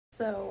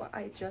So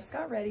I just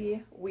got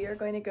ready. We are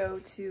going to go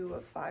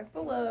to Five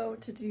Below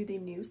to do the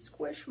new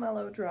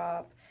Squishmallow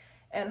drop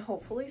and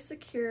hopefully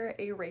secure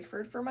a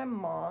Rayford for my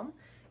mom.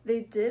 They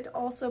did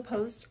also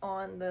post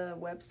on the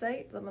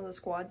website some of the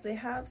squads they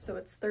have. So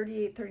it's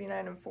 38,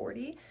 39, and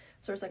 40.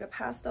 So there's like a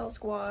pastel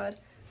squad,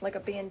 like a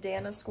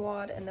bandana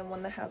squad, and then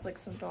one that has like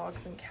some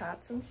dogs and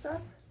cats and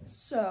stuff.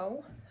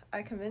 So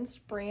I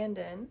convinced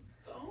Brandon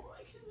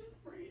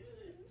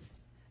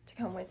to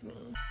come with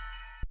me.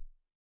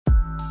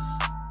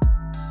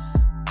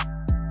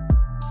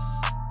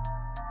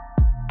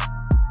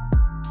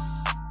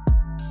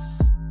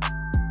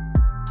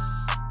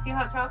 Do you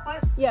have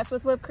chocolate? Yes,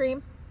 with whipped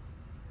cream.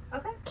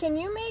 Okay. Can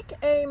you make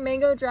a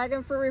mango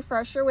dragon fruit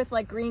refresher with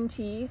like green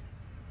tea?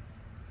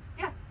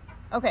 Yeah.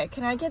 Okay,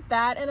 can I get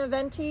that in a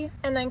venti?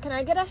 And then can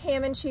I get a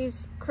ham and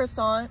cheese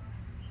croissant?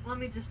 Let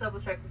me just double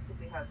check to see if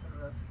we have some of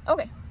those.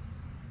 Okay.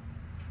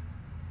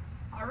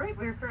 All right,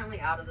 we're currently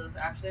out of those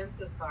actually. I'm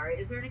so sorry.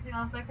 Is there anything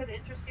else I could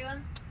interest you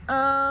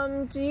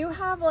in? Do you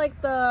have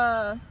like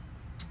the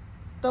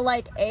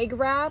like egg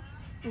wrap?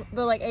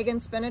 The like egg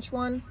and spinach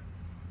one?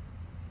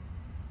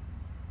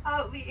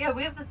 We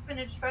have the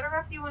spinach spreader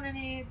wrap. Do you want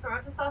any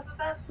sriracha sauce with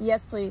that?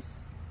 Yes, please.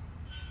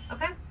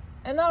 Okay.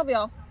 And that'll be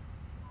all.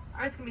 All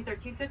right, it's gonna be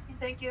 $13.50.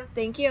 Thank you.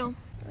 Thank you.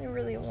 I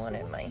really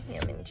wanted my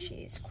ham and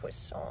cheese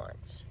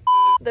croissants.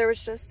 There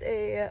was just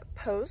a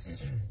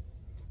post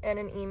and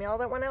an email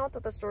that went out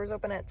that the store's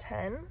open at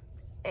 10,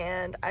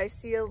 and I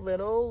see a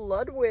little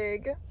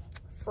Ludwig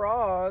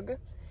frog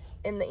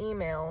in the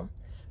email,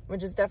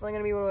 which is definitely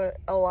gonna be what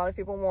a lot of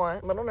people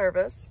want. A little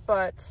nervous,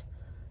 but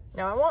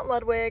now I want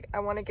Ludwig. I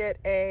want to get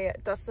a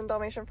Dustin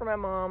Dalmatian for my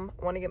mom.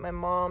 I want to get my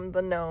mom the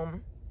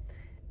gnome.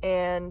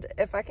 And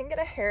if I can get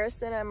a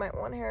Harrison, I might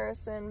want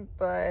Harrison,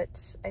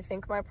 but I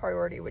think my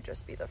priority would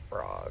just be the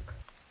frog.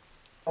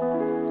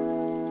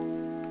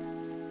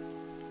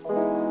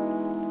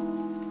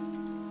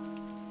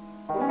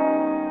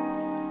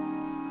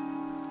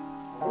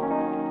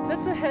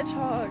 That's a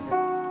hedgehog.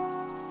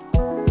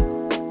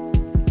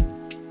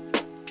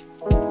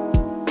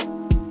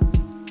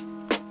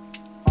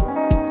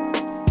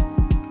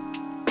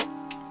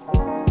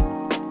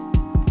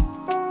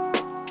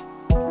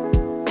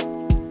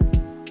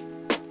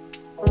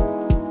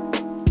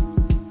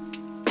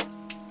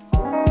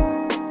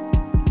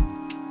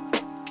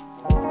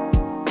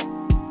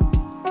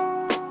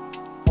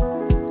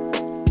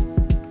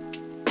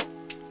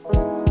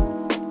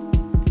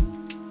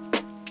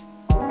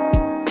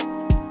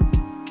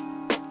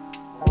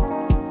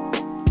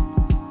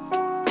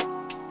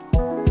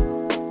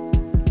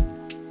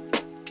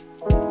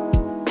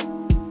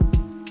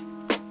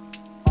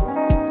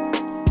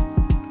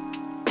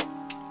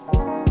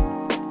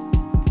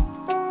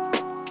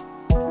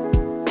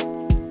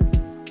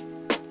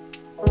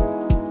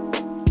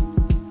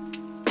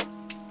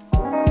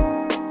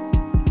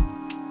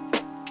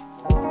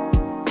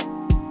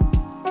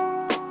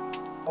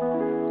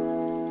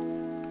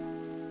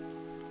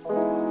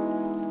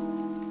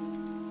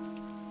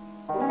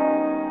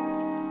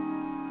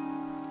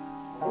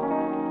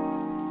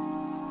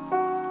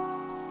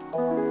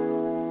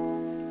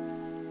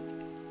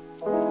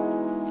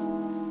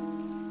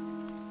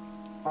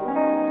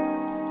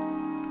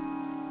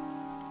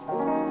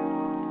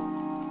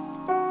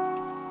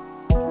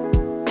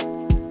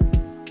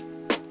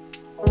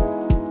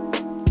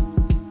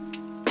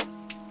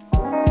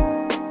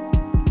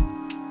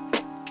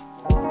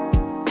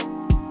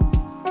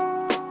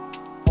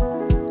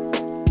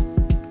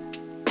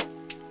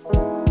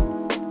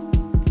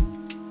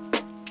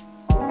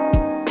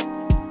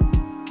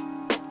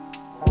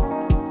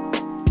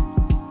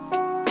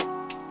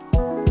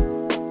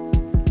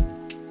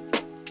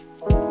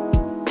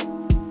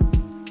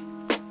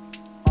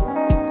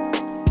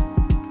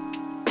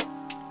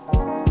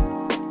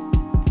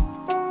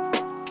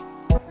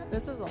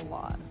 This is a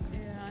lot. Yeah,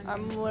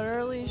 I'm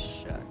literally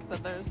shook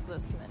that there's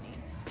this many.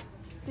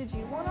 Did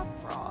you want a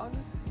frog?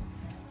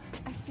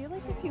 I feel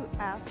like if you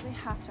ask, they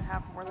have to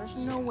have more. There's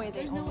no way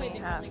they only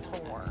have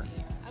 4.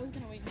 I was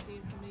gonna wait and see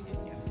if somebody did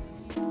too.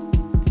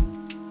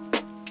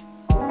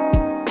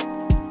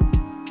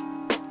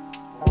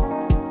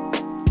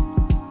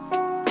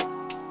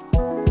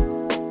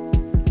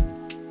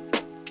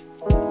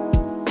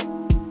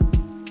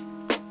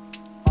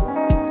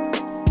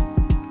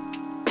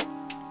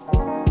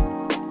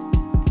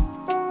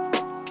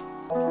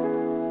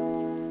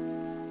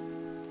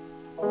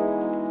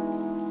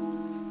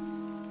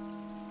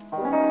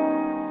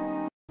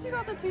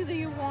 The 2 that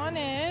you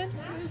wanted.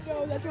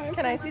 No, that's why.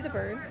 Can I see the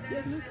bird?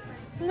 Yeah, look.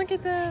 Look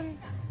at them.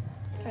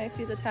 Can I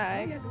see the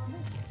tag?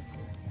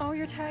 Oh,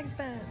 your tag's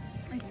bent.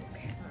 It's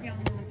okay. Yeah,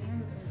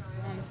 I'm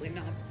honestly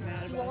not mad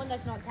about it. You want one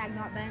that's not tagged,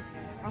 not bent?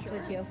 I'll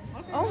switch you.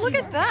 Okay. Oh, look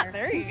at that.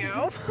 There you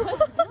go.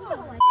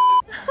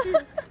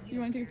 You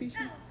want to take a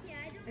picture? Yeah,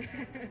 I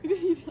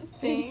don't.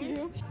 Thanks.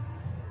 you.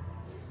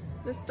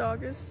 This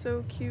dog is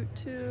so cute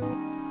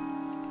too.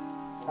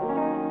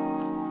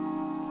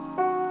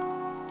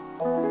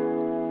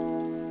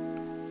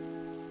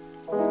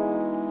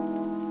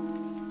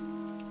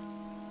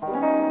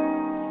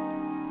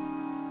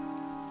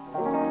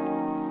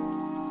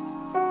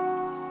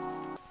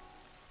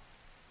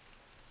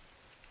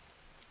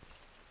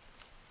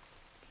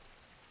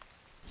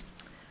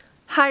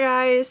 Hi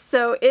guys,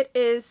 so it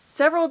is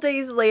several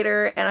days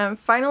later and I'm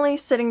finally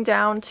sitting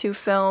down to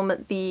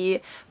film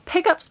the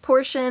pickups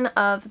portion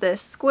of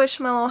this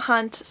Squishmallow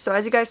hunt. So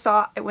as you guys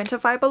saw, I went to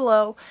Five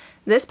Below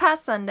this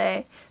past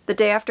Sunday, the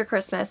day after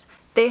Christmas.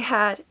 They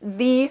had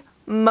the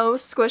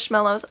most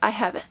Squishmallows I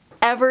have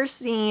ever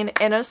seen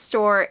in a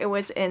store. It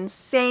was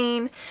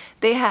insane.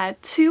 They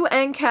had 2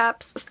 end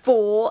caps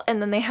full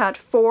and then they had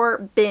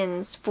 4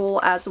 bins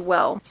full as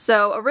well.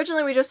 So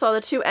originally we just saw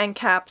the 2 end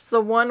caps.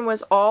 The one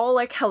was all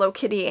like Hello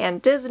Kitty and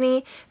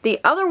Disney. The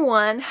other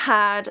one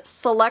had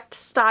select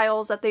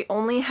styles that they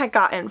only had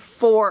gotten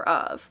 4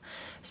 of.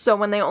 So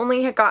when they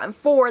only had gotten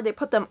 4, they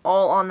put them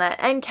all on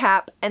that end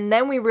cap, and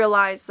then we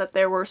realized that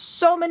there were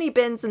so many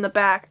bins in the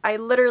back. I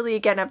literally,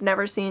 again, have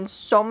never seen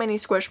so many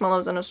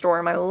Squishmallows in a store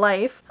in my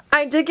life.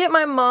 I did get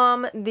my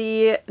mom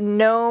the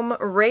gnome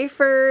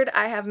Rayford.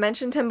 I have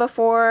mentioned him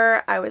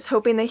before. I was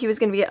hoping that he was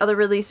going to be at other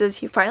releases.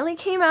 He finally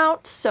came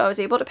out, so I was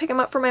able to pick him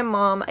up for my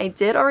mom. I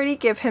did already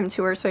give him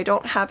to her, so I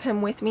don't have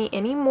him with me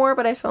anymore,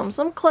 but I filmed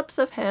some clips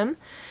of him.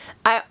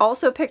 I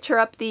also picked her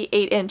up the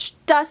 8-inch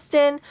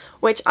Dustin,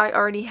 which I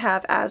already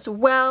have as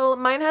well.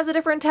 Mine has a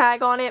different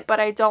tag on it, but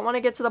I don't want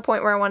to get to the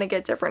point where I want to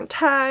get different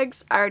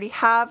tags. I already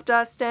have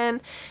Dustin,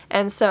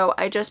 and so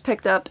I just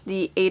picked up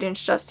the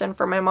 8-inch Dustin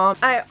for my mom.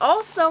 I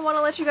also want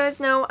to let you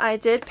guys know I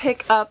did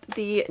pick up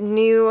the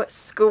new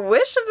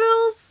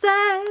Squishmallow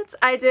set.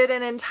 I did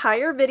an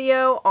entire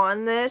video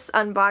on this,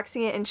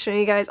 unboxing it and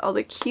showing you guys all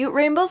the cute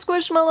rainbow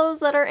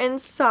Squishmallows that are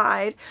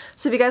inside.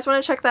 So if you guys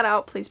want to check that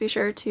out, please be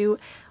sure to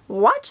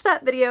watch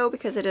that video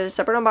because I did a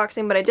separate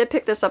unboxing, but I did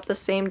pick this up the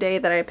same day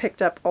that I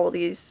picked up all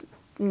these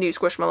new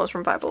Squishmallows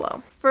from Five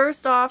Below.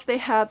 First off, they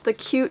had the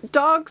cute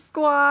dog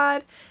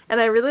squad, and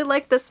I really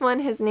like this one.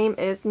 His name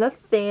is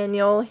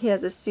Nathaniel. He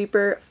has a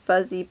super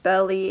fuzzy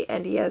belly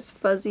and he has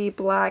fuzzy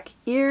black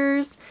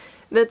ears.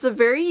 That's a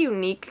very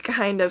unique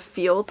kind of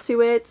feel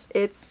to it.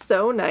 It's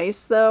so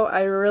nice though.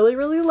 I really,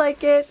 really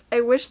like it.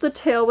 I wish the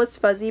tail was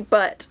fuzzy,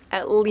 but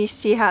at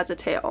least he has a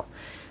tail.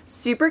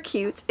 Super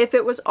cute. If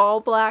it was all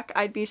black,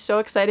 I'd be so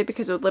excited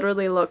because it would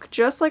literally look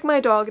just like my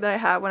dog that I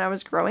had when I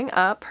was growing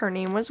up. Her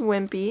name was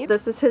Wimpy.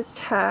 This is his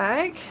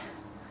tag.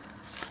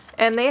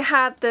 And they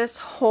had this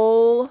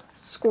whole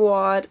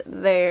squad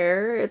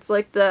there. It's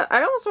like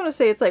I almost want to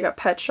say it's like a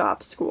pet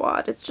shop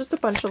squad. It's just a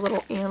bunch of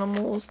little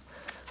animals.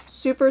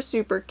 Super,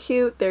 super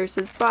cute. There's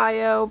his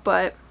bio,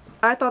 but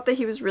I thought that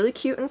he was really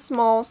cute and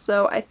small,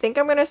 so I think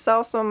I'm going to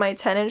sell some of my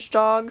 10-inch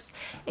dogs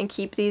and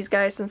keep these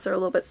guys since they're a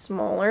little bit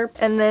smaller.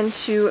 And then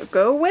to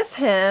go with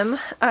him,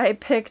 I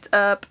picked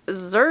up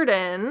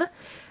Zerdin.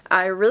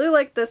 I really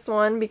like this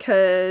one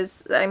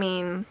because, I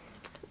mean,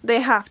 they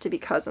have to be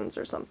cousins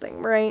or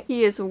something, right?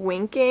 He is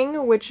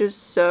winking, which is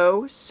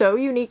so, so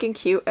unique and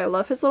cute. I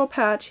love his little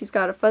patch. He's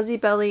got a fuzzy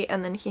belly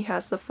and then he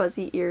has the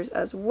fuzzy ears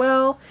as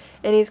well.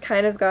 And he's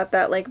kind of got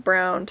that like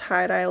brown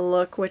tie-dye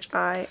look, which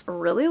I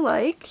really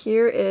like.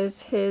 Here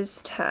is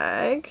his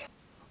tag.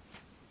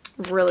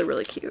 Really,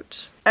 really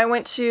cute. I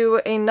went to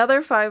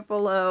another Five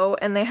Below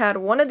and they had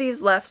one of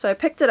these left, so I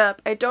picked it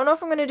up. I don't know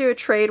if I'm going to do a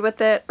trade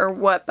with it or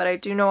what, but I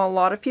do know a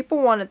lot of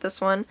people wanted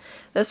this one.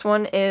 This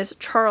one is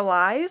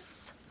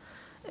Charlize.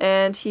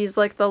 And he's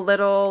like the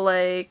little,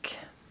 like,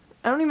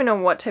 I don't even know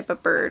what type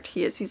of bird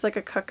he is. He's like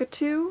a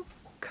cockatoo?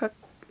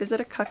 Is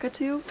it a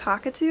cockatoo?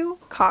 Cockatoo?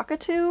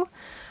 Cockatoo?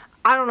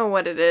 I don't know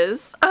what it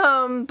is.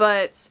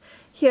 But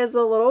he has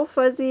the little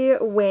fuzzy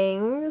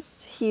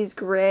wings. He's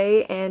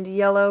gray and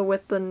yellow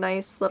with the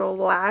nice little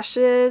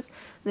lashes.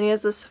 Then he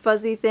has this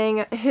fuzzy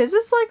thing. His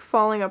is like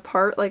falling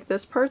apart. Like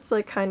this part's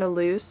like kind of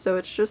loose. So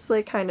it's just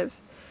like kind of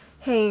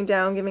hanging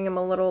down, giving him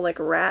a little like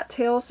rat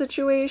tail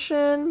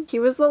situation. He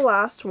was the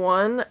last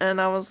one and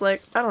I was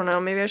like, I don't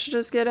know, maybe I should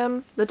just get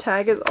him. The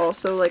tag is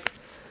also like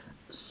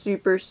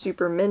super,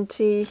 super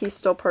minty. He's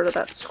still part of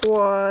that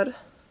squad.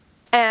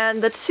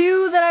 And the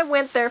 2 that I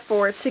went there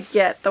for to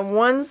get, the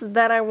ones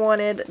that I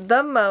wanted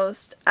the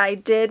most, I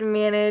did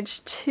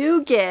manage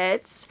to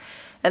get,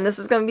 and this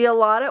is going to be a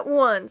lot at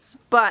once,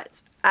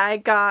 but I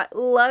got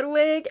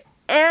Ludwig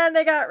and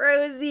I got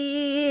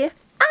Rosie.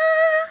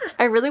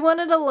 I really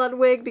wanted a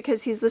Ludwig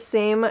because he's the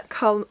same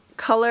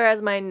color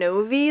as my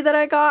Novi that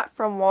I got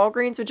from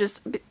Walgreens, which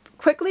has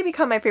quickly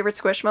become my favorite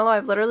Squishmallow.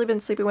 I've literally been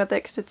sleeping with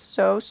it because it's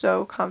so,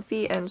 so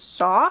comfy and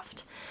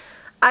soft.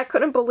 I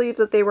couldn't believe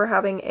that they were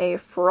having a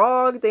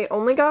frog. They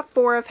only got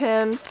 4 of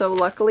him, so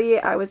luckily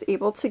I was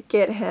able to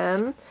get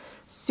him.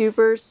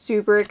 Super,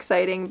 super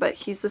exciting, but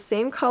he's the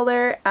same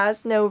color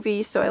as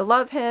Novi, so I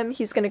love him.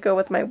 He's gonna go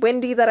with my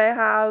Wendy that I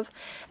have,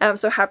 and I'm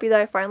so happy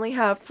that I finally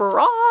have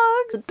frogs.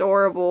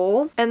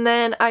 Adorable. And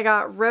then I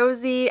got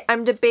Rosie.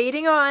 I'm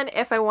debating on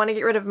if I want to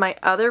get rid of my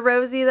other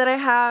Rosie that I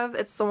have.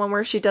 It's the one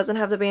where she doesn't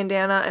have the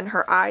bandana and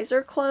her eyes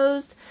are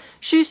closed.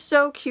 She's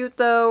so cute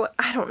though.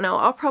 I don't know.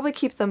 I'll probably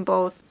keep them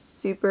both.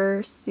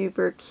 Super,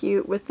 super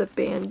cute with the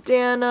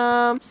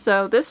bandana.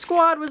 So this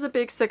squad was a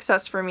big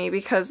success for me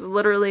because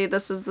literally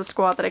this is the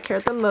squad that I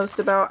cared the most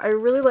about. I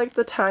really like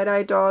the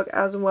tie-dye dog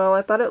as well.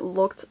 I thought it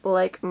looked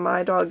like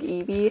my dog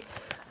Evie.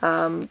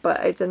 but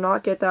I did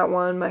not get that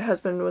one. My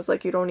husband was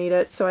like, you don't need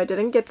it, so I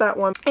didn't get that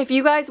one. If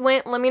you guys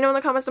went, let me know in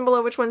the comments down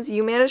below which ones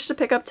you managed to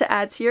pick up to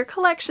add to your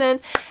collection,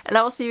 and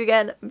I will see you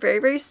again very,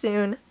 very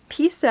soon.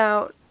 Peace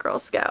out, Girl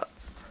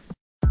Scouts.